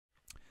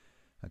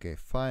Okay,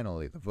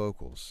 finally, the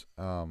vocals.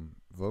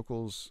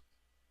 Vocals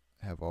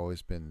have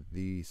always been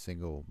the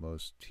single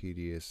most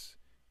tedious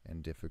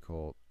and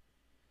difficult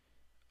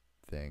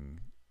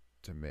thing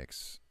to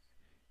mix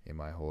in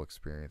my whole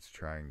experience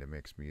trying to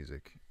mix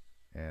music.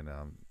 And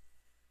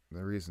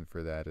the reason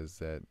for that is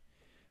that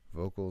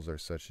vocals are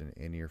such an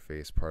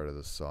in-your-face part of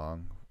the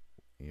song.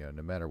 You know,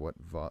 no matter what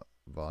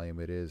volume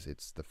it is,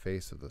 it's the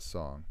face of the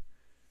song.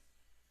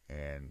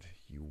 And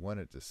you want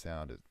it to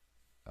sound at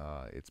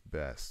its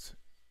best.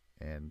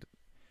 And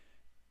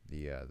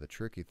the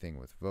tricky thing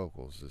with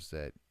vocals is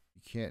that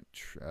you can't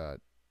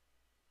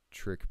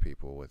trick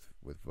people with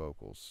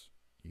vocals.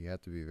 You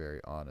have to be very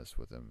honest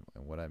with them.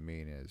 And what I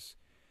mean is,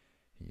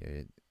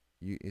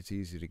 it's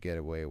easy to get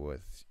away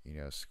with,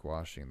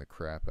 squashing the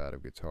crap out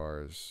of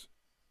guitars,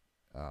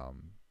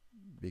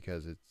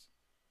 because it's,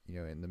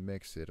 in the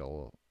mix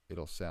it'll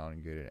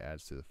sound good. It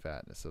adds to the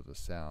fatness of the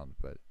sound.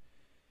 But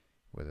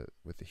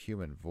with a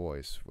human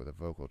voice, with a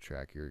vocal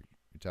track, you're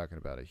talking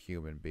about a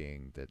human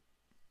being that,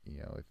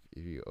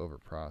 if you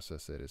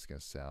overprocess it, it's going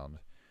to sound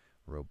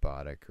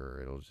robotic, or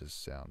it'll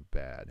just sound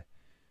bad,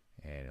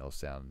 and it'll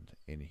sound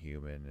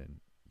inhuman. And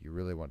you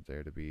really want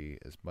there to be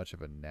as much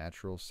of a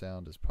natural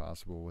sound as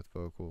possible with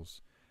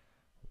vocals,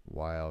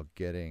 while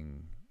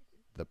getting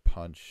the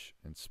punch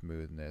and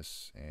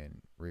smoothness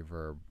and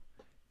reverb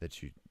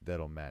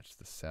that'll match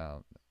the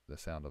sound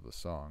of the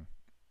song.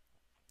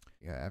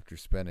 Yeah, after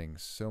spending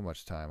so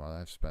much time on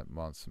it, I've spent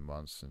months and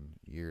months and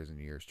years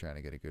trying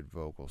to get a good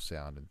vocal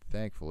sound, and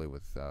thankfully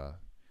with the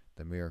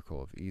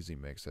miracle of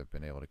EZmix, I've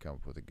been able to come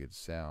up with a good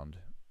sound.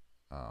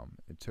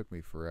 It took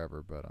me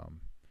forever, but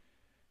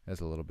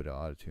there's a little bit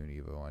of Auto-Tune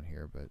Evo on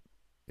here, but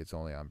it's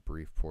only on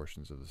brief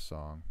portions of the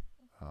song.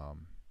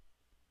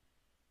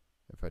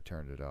 If I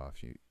turned it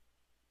off, you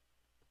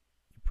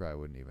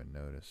probably wouldn't even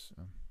notice.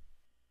 Well,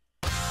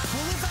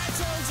 if I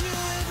told you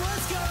it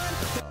was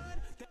gone.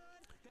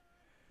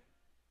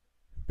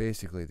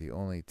 Basically, the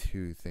only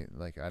two things,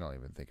 like, I don't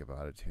even think of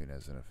Auto-Tune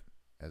as a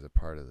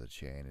part of the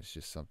chain. It's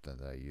just something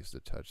that I use to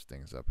touch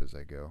things up as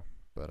I go.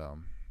 But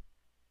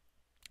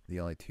the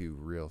only two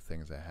real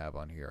things I have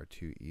on here are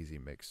two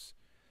EZmix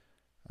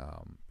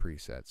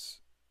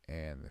presets.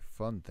 And the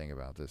fun thing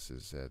about this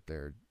is that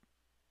they're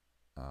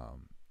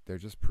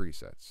just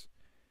presets.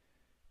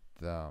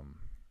 The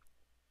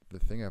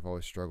thing I've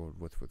always struggled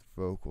with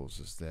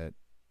vocals is that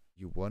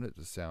you want it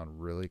to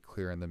sound really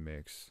clear in the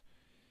mix.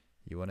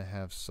 You want to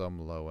have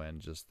some low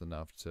end, just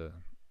enough to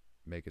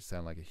make it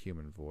sound like a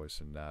human voice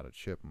and not a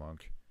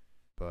chipmunk.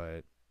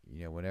 But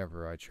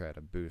whenever I try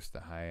to boost the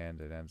high end,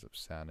 it ends up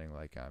sounding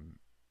like I'm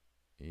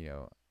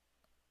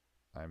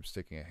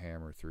sticking a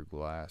hammer through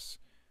glass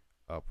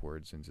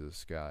upwards into the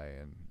sky,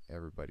 and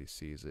everybody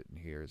sees it and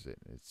hears it,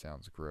 and it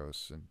sounds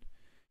gross. And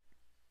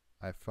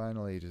I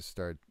finally just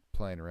started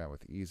playing around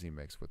with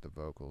EZmix with the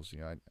vocals.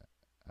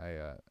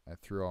 I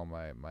threw all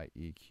my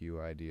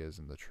EQ ideas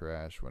in the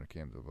trash when it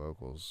came to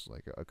vocals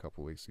like a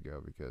couple weeks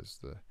ago, because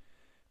the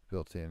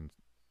built-in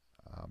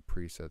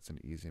presets in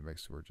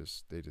EZmix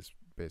they just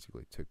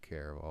basically took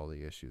care of all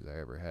the issues I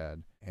ever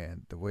had.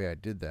 And the way I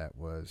did that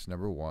was,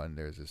 number one,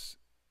 there's this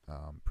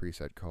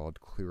preset called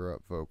Clear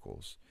Up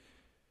Vocals.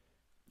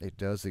 It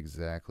does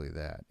exactly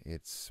that.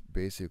 It's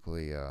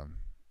basically, I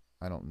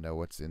don't know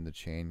what's in the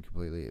chain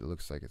completely. It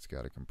looks like it's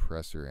got a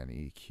compressor and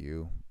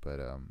EQ, but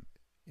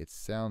it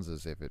sounds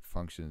as if it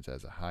functions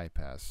as a high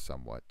pass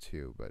somewhat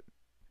too. But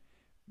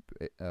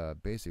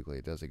basically,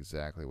 it does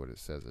exactly what it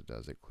says it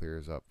does. It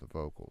clears up the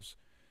vocals.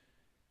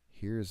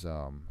 Here's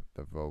the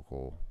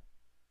vocal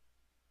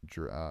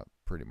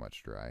pretty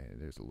much dry.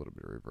 There's a little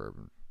bit of reverb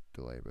and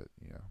delay, but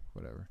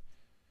whatever.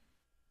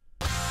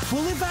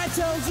 Well, if I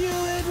told you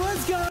it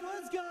was gone.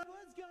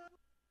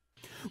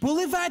 Well,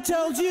 if I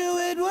told you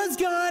it was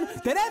gone,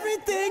 that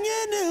everything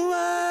you knew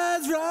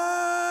was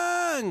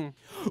wrong,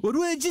 what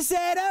would you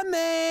say to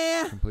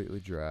me?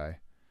 Completely dry.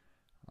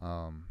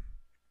 It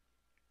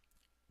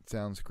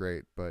sounds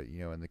great, but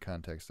in the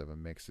context of a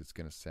mix, it's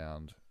going to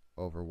sound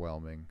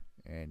overwhelming,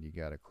 and you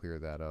got to clear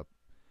that up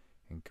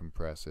and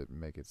compress it and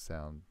make it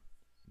sound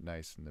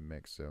nice in the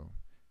mix. So,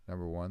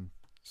 number one,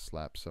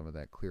 slap some of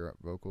that clear up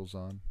vocals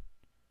on.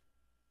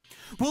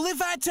 Well,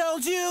 if I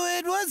told you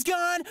it was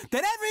gone,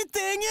 that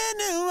everything you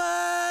knew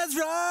was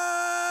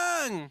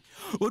wrong,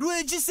 what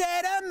would you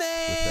say to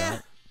me?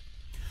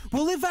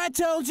 Well, if I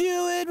told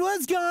you it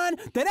was gone,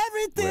 that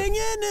everything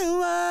you knew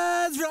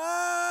was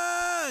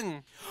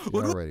wrong. It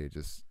already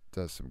just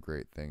does some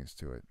great things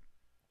to it.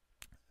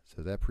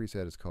 So that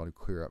preset is called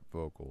Clear Up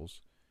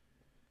Vocals.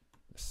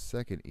 The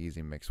second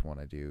EZmix one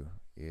I do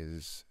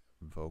is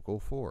Vocal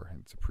 4.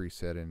 It's a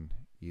preset in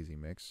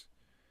EZmix.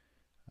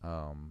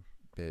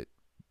 It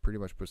pretty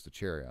much puts the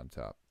cherry on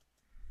top.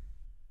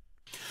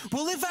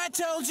 Well, if I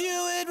told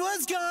you it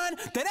was gone,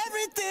 that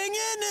everything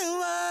you knew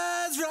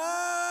was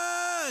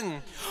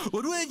wrong,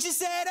 what would you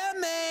say to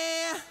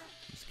me?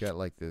 It's got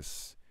like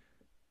this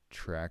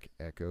track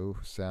echo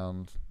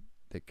sound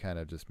that kind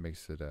of just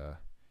makes it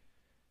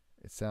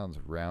it sounds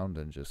round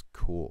and just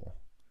cool.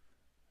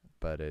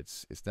 but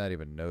it's not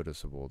even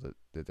noticeable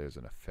that there's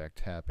an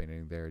effect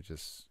happening there. It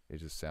just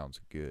sounds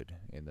good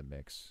in the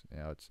mix. You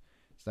know, it's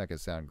not gonna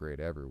sound great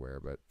everywhere,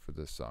 but for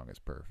this song it's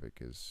perfect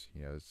because,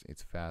 you know,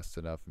 it's fast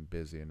enough and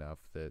busy enough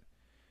that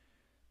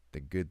the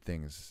good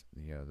things,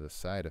 you know, the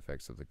side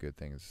effects of the good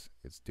things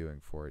it's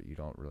doing for it, you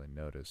don't really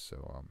notice.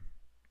 So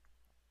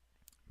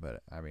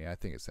but I mean, I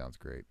think it sounds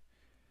great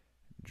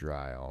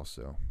dry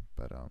also.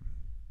 But so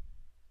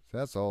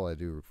that's all I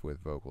do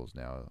with vocals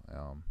now.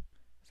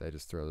 So I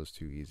just throw those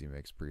two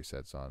EZmix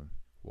presets on.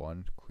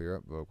 One, clear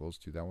up vocals,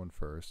 do that one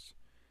first,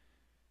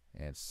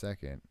 and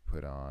second,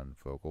 put on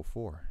vocal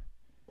 4,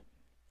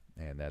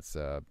 and that's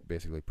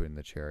basically putting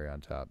the cherry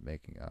on top,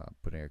 making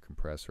putting a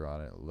compressor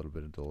on it, a little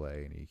bit of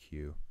delay and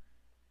EQ,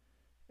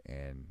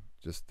 and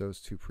just those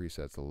two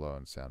presets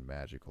alone sound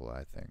magical,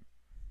 I think.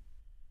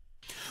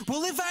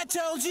 Well, if I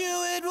told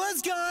you it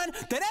was gone,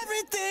 that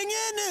everything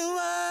you knew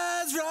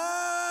was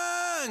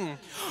wrong,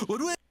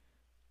 would we?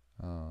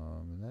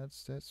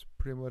 That's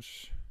pretty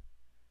much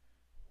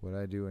what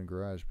I do in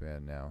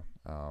GarageBand now.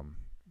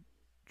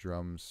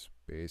 Drums,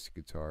 bass,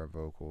 guitar,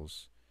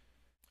 vocals.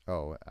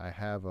 Oh, I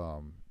have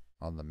on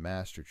the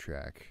master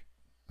track,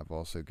 I've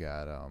also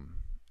got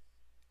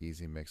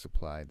EZmix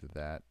applied to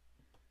that.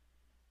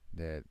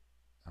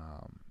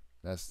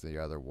 That's the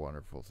other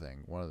wonderful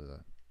thing. One of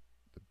the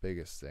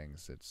biggest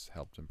things that's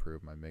helped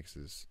improve my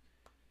mixes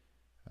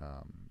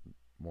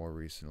more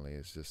recently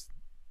is just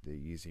the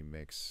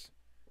EZmix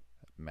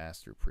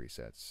master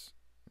presets.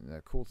 And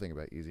the cool thing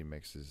about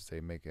EZmix is they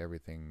make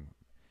everything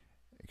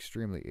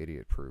extremely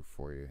idiot proof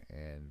for you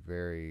and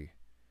very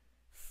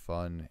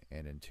fun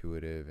and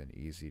intuitive and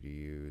easy to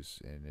use,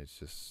 and it's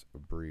just a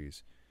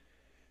breeze.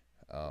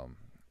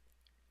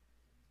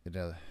 You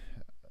know,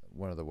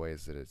 one of the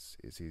ways that it's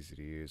easy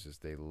to use is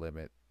they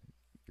limit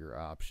your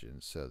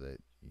options so that,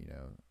 you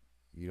know,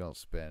 you don't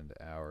spend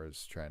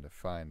hours trying to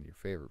find your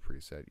favorite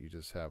preset. You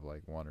just have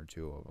like one or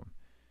two of them.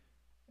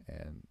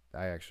 And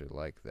I actually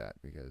like that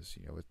because,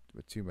 you know,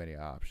 with too many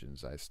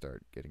options, I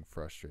start getting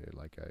frustrated,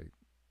 like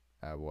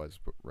I was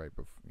right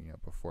before, you know,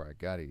 before I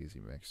got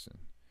EZmix. And,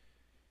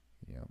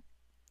 you know,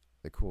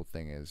 the cool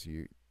thing is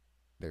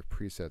their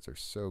presets are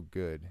so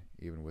good,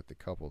 even with the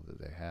couple that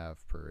they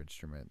have per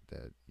instrument,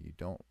 that you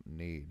don't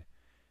need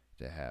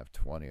to have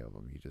 20 of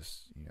them. You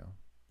just, you know,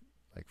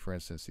 like for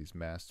instance, these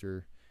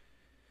master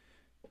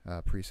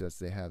presets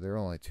they have, there are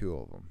only 2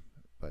 of them,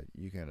 but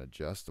you can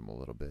adjust them a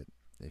little bit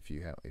if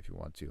you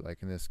want to.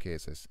 Like in this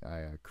case,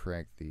 I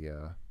cranked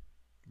the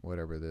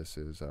whatever this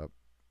is up.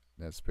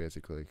 That's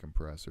basically a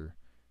compressor,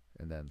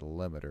 and then the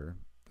limiter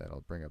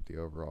that'll bring up the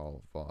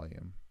overall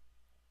volume.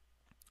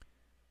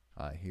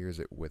 Here's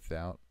it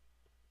without.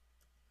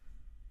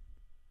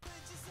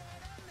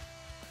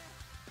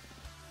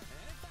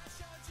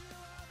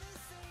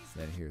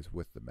 Then here's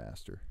with the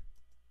master.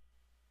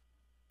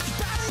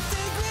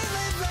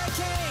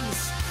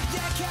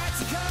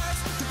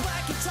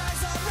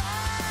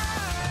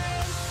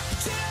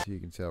 So you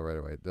can tell right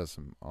away it does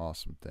some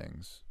awesome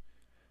things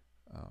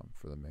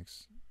for the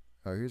mix.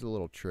 Oh, here's a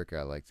little trick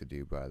I like to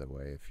do, by the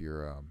way. If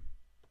you're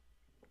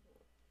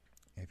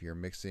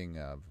mixing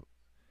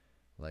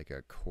like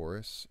a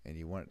chorus and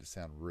you want it to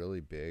sound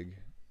really big,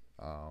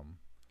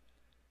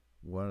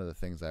 one of the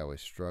things I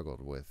always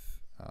struggled with,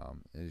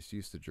 it just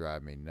used to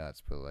drive me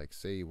nuts, but like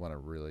say you want a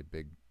really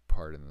big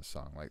part in the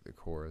song like the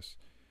chorus,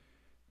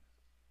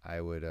 I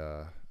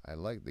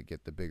like to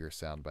get the bigger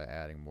sound by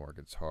adding more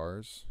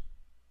guitars.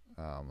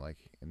 Like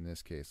in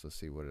this case, let's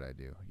see, what did I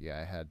do? Yeah,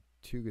 I had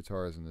 2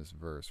 guitars in this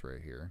verse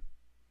right here.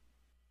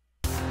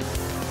 That's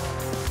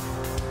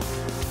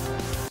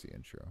the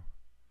intro.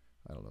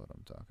 I don't know what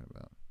I'm talking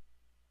about.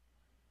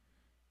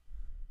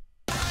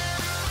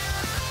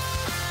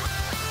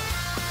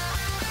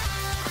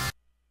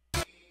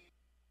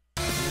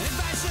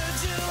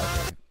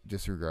 Okay,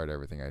 disregard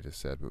everything I just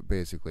said, but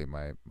basically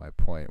my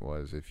point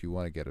was, if you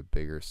want to get a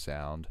bigger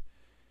sound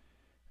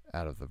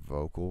out of the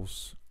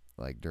vocals,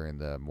 like during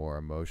the more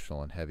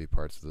emotional and heavy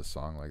parts of the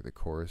song, like the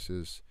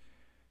choruses,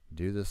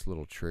 do this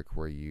little trick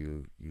where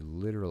you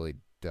literally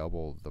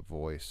double the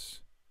voice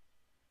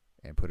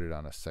and put it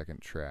on a second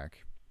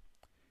track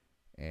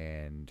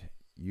and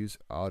use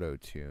auto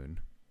tune.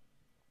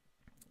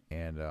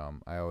 And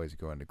I always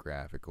go into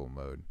graphical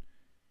mode.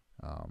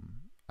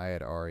 I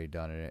had already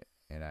done it,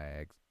 and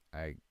I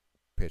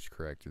pitch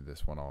corrected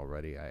this one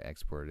already. I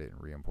exported it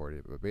and re-imported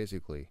it, but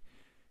basically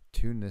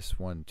tune this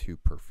one to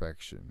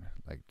perfection,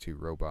 like to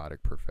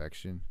robotic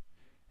perfection,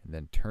 and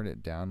then turn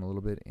it down a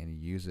little bit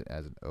and use it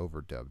as an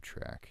overdub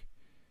track.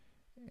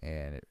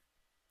 And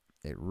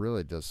it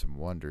really does some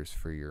wonders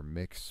for your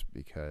mix,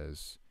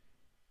 because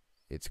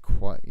it's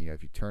quite, you know,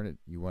 if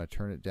you want to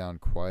turn it down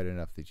quite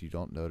enough that you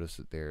don't notice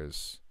that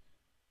there's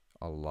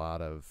a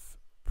lot of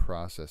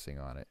processing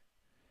on it,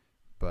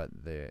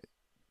 but the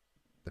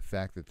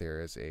fact that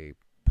there is a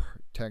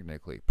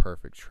technically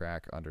perfect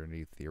track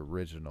underneath the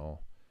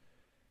original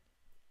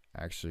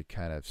actually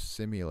kind of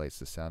simulates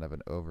the sound of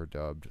an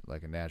overdubbed,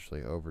 like a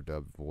naturally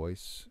overdubbed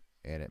voice,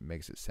 and it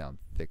makes it sound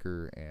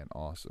thicker and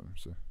awesome.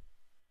 So.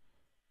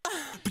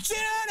 But you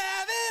don't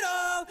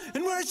all,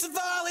 and worst of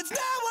all, it's no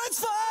one's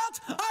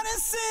fault.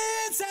 Honest,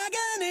 it's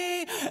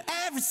agony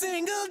every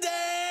single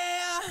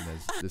day. And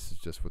this is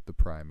just with the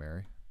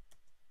primary.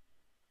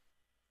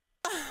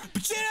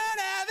 But you don't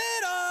have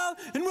it all,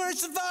 and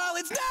worst of all,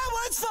 it's no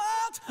one's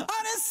fault.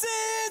 Honest,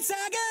 it's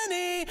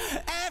agony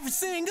every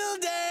single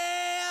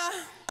day.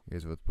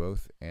 Here's with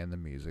both and the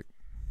music.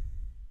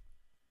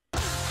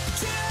 But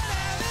you don't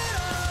have it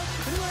all,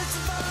 and worst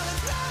of all,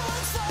 it's no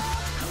one's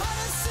fault.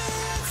 Honest,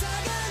 it's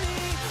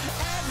agony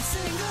every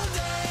single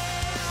day.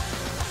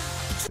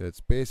 So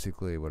it's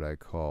basically what I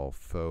call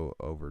faux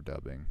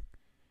overdubbing.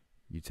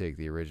 You take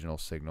the original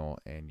signal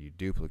and you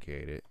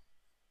duplicate it,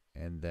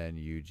 and then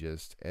you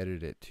just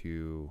edit it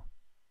to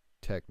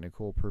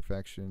technical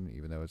perfection,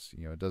 even though it's,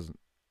 it doesn't,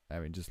 I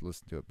mean, just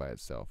listen to it by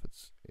itself.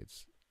 It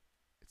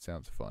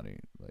sounds funny,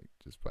 like,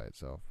 just by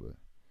itself, but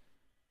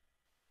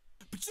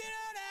you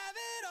don't have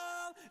it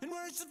all, and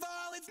worst of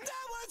all, it's no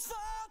one's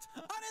fault.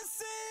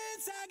 Honest,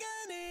 it's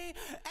agony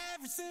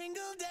every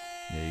single day.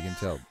 yeah, you can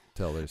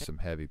tell there's some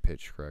heavy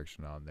pitch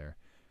correction on there,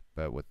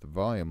 but with the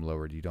volume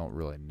lowered, you don't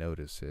really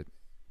notice it.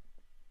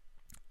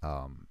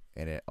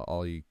 And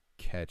all you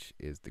catch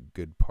is the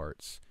good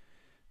parts,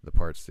 the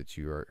parts that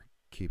you are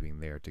keeping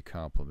there to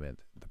complement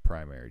the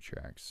primary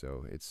track.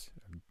 So it's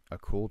a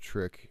cool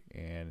trick,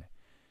 and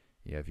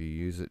yeah, if you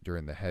use it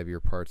during the heavier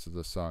parts of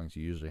the songs,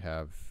 you usually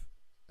have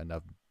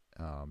enough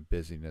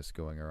busyness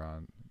going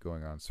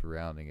on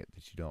surrounding it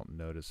that you don't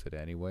notice it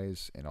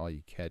anyways, and all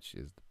you catch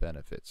is the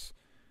benefits.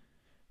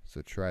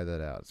 So try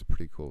that out. It's a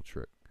pretty cool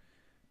trick.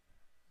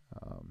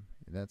 And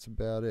that's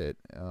about it.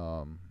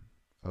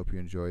 Hope you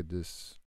enjoyed this